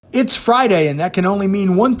It's Friday, and that can only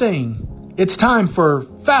mean one thing. It's time for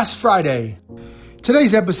Fast Friday.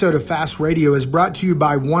 Today's episode of Fast Radio is brought to you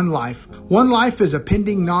by One Life. One Life is a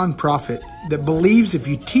pending nonprofit that believes if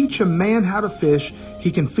you teach a man how to fish,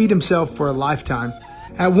 he can feed himself for a lifetime.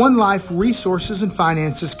 At One Life, resources and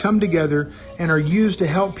finances come together and are used to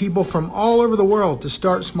help people from all over the world to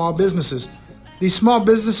start small businesses. These small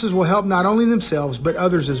businesses will help not only themselves, but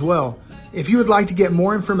others as well. If you would like to get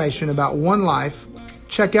more information about One Life,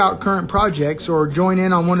 check out current projects, or join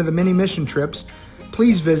in on one of the many mission trips,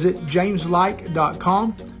 please visit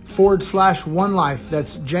jameslyke.com/onelife.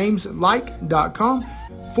 That's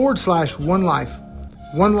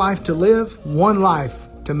jameslyke.com/onelife. One life to live, one life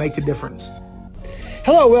to make a difference.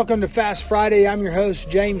 Hello, welcome to Fast Friday. I'm your host,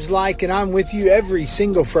 James Lyke, and I'm with you every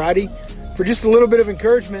single Friday for just a little bit of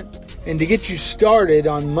encouragement and to get you started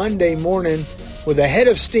on Monday morning with a head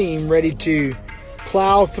of steam, ready to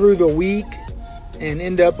plow through the week and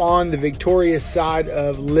end up on the victorious side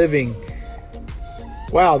of living.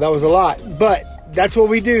 Wow, that was a lot, but that's what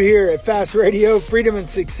we do here at Fast Radio, Freedom and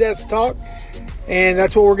Success Talk, and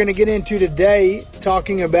that's what we're going to get into today,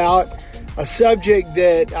 talking about a subject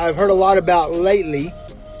that I've heard a lot about lately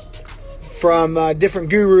from different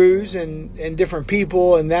gurus and different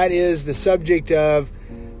people, and that is the subject of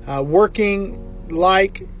working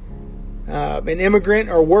like an immigrant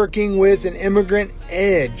or working with an immigrant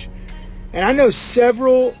edge. And I know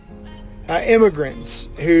several immigrants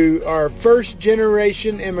who are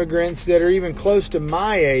first-generation immigrants that are even close to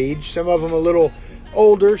my age, some of them a little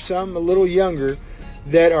older, some a little younger,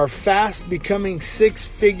 that are fast becoming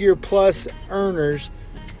six-figure plus earners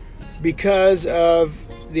because of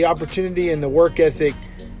the opportunity and the work ethic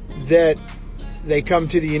that they come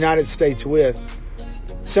to the United States with.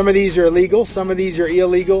 Some of these are illegal, some of these are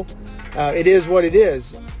illegal. It is what it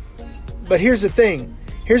is. But here's the thing.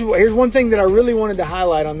 Here's one thing that I really wanted to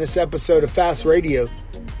highlight on this episode of Fast Radio.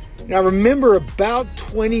 And I remember about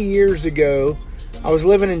 20 years ago, I was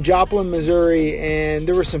living in Joplin, Missouri, and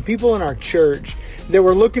there were some people in our church that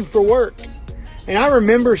were looking for work. And I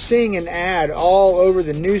remember seeing an ad all over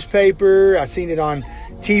the newspaper. I seen it on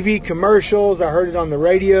TV commercials. I heard it on the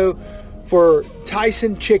radio for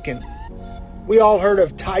Tyson Chicken. We all heard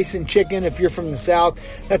of Tyson Chicken. If you're from the South,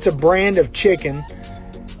 that's a brand of chicken.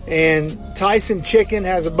 And Tyson Chicken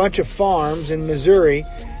has a bunch of farms in Missouri,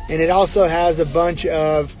 and it also has a bunch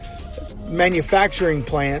of manufacturing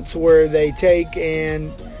plants where they take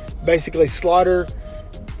and basically slaughter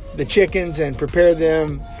the chickens and prepare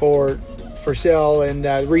them for sale and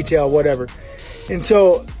retail, whatever. And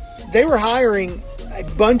so they were hiring a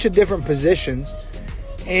bunch of different positions,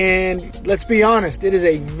 and let's be honest, it is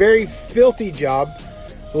a very filthy job.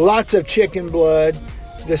 Lots of chicken blood.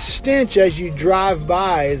 The stench as you drive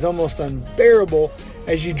by is almost unbearable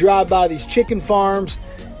as you drive by these chicken farms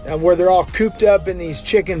where they're all cooped up in these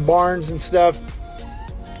chicken barns and stuff.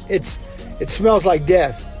 It smells like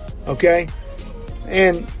death, okay?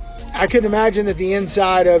 And I could imagine that the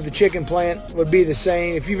inside of the chicken plant would be the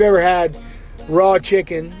same. If you've ever had raw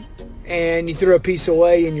chicken and you threw a piece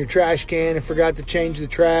away in your trash can and forgot to change the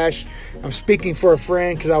trash, I'm speaking for a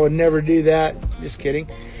friend because I would never do that. Just kidding.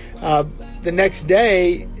 The next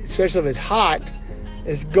day, especially if it's hot,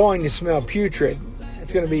 it's going to smell putrid.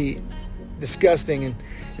 It's going to be disgusting. And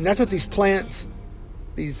that's what these plants,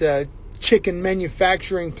 these chicken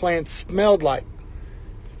manufacturing plants smelled like.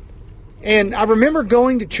 And I remember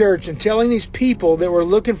going to church and telling these people that were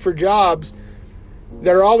looking for jobs,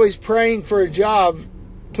 that are always praying for a job,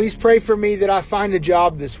 please pray for me that I find a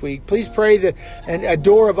job this week. Please pray that a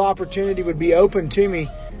door of opportunity would be open to me.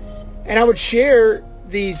 And I would share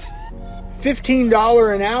these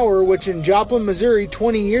 $15 an hour, which in Joplin, Missouri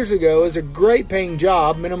 20 years ago is a great paying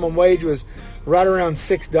job. Minimum wage was right around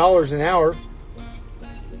 $6 an hour.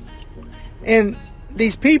 And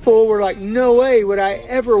these people were like, no way would I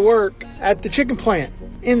ever work at the chicken plant.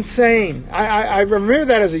 Insane. I remember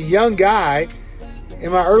that as a young guy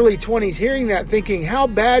in my early 20s, hearing that, thinking, how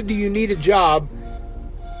bad do you need a job?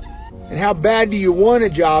 And how bad do you want a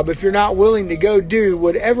job if you're not willing to go do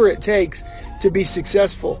whatever it takes to be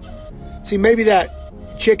successful? See, maybe that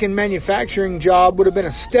chicken manufacturing job would have been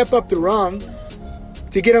a step up the rung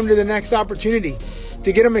to get them to the next opportunity,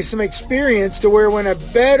 to get them some experience to where when a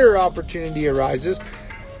better opportunity arises,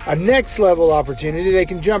 a next level opportunity, they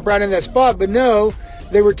can jump right in that spot. But no,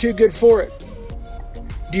 they were too good for it.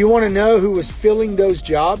 Do you want to know who was filling those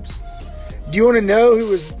jobs? Do you want to know who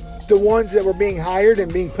was the ones that were being hired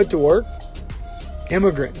and being put to work?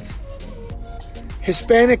 Immigrants.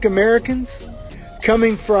 Hispanic Americans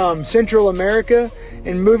coming from Central America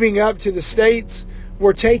and moving up to the States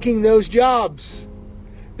were taking those jobs.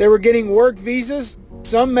 They were getting work visas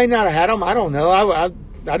Some may not have had them. I don't know.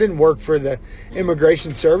 I didn't work for the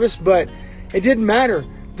immigration service, but it didn't matter.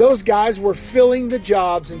 Those guys were filling the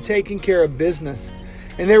jobs and taking care of business,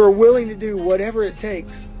 and they were willing to do whatever it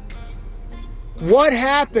takes. What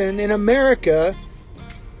happened in America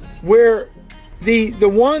where the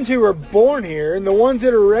ones who were born here and the ones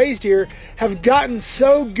that are raised here have gotten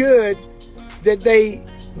so good that they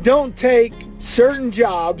don't take certain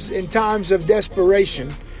jobs in times of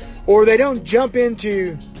desperation, or they don't jump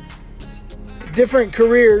into different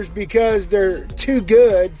careers because they're too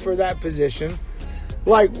good for that position?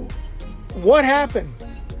 Like, what happened?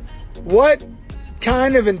 What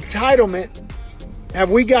kind of entitlement have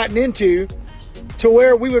we gotten into to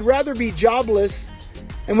where we would rather be jobless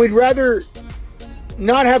and we'd rather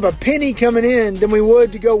not have a penny coming in than we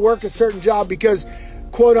would to go work a certain job because,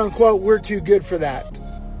 quote unquote, we're too good for that?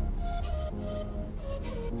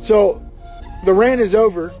 So the rant is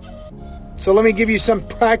over. So let me give you some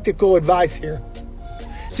practical advice here.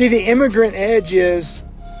 See, the immigrant edge is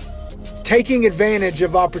taking advantage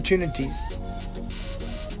of opportunities.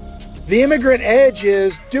 The immigrant edge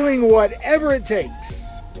is doing whatever it takes.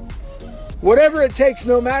 Whatever it takes,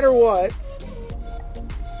 no matter what,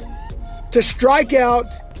 to strike out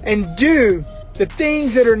and do the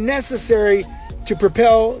things that are necessary to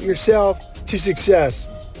propel yourself to success.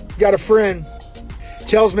 Got a friend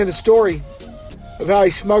tells me the story of how he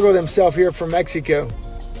smuggled himself here from Mexico.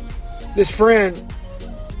 This friend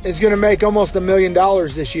is going to make almost $1 million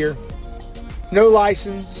this year. No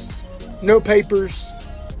license, no papers,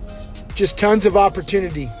 just tons of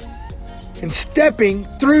opportunity. And stepping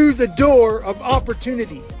through the door of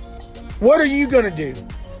opportunity. What are you going to do?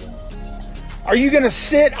 Are you going to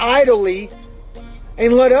sit idly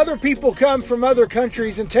and let other people come from other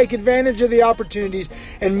countries and take advantage of the opportunities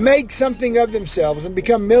and make something of themselves and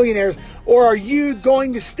become millionaires? Or are you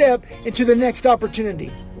going to step into the next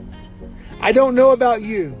opportunity? I don't know about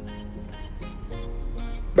you,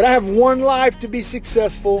 but I have one life to be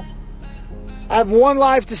successful. I have one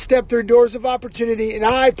life to step through doors of opportunity, and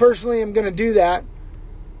I personally am going to do that.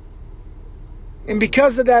 And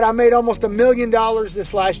because of that, I made almost $1 million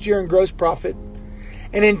this last year in gross profit.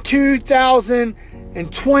 And in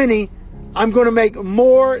 2020, I'm going to make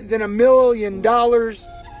more than $1 million,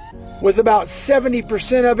 with about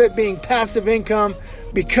 70% of it being passive income,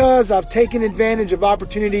 because I've taken advantage of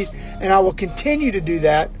opportunities, and I will continue to do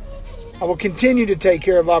that. I will continue to take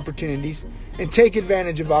care of opportunities and take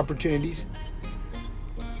advantage of opportunities.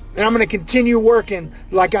 And I'm going to continue working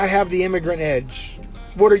like I have the immigrant edge.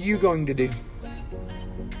 What are you going to do?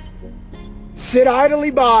 Sit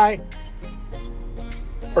idly by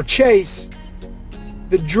or chase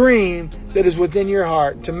the dream that is within your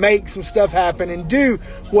heart to make some stuff happen, and do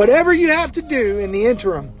whatever you have to do in the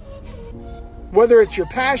interim. Whether it's your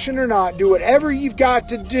passion or not, do whatever you've got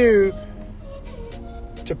to do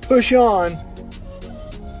to push on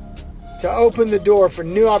to open the door for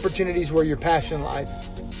new opportunities where your passion lies.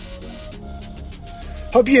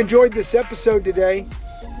 Hope you enjoyed this episode today.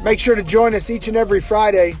 Make sure to join us each and every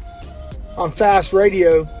Friday on Fast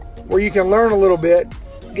Radio, where you can learn a little bit,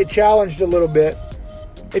 get challenged a little bit.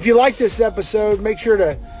 If you like this episode, make sure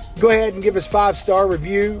to go ahead and give us 5-star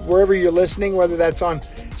review wherever you're listening, whether that's on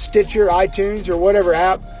Stitcher, iTunes, or whatever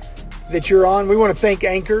app that you're on. We want to thank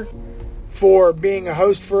Anchor for being a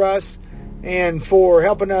host for us and for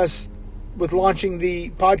helping us with launching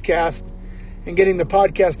the podcast and getting the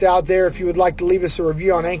podcast out there. If you would like to leave us a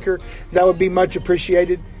review on Anchor, that would be much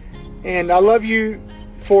appreciated. And I love you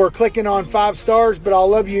for clicking on 5 stars, but I'll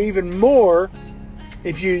love you even more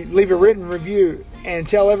if you leave a written review and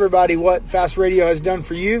tell everybody what Fast Radio has done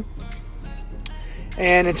for you.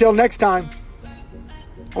 And until next time,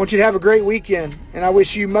 I want you to have a great weekend, and I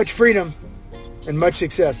wish you much freedom and much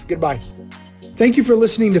success. Goodbye. Thank you for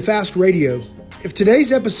listening to Fast Radio. If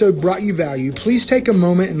today's episode brought you value, please take a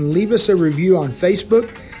moment and leave us a review on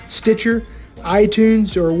Facebook, Stitcher,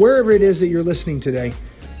 iTunes, or wherever it is that you're listening today.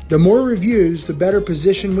 The more reviews, the better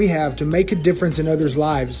position we have to make a difference in others'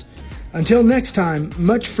 lives. Until next time,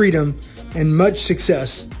 much freedom and much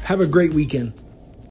success. Have a great weekend.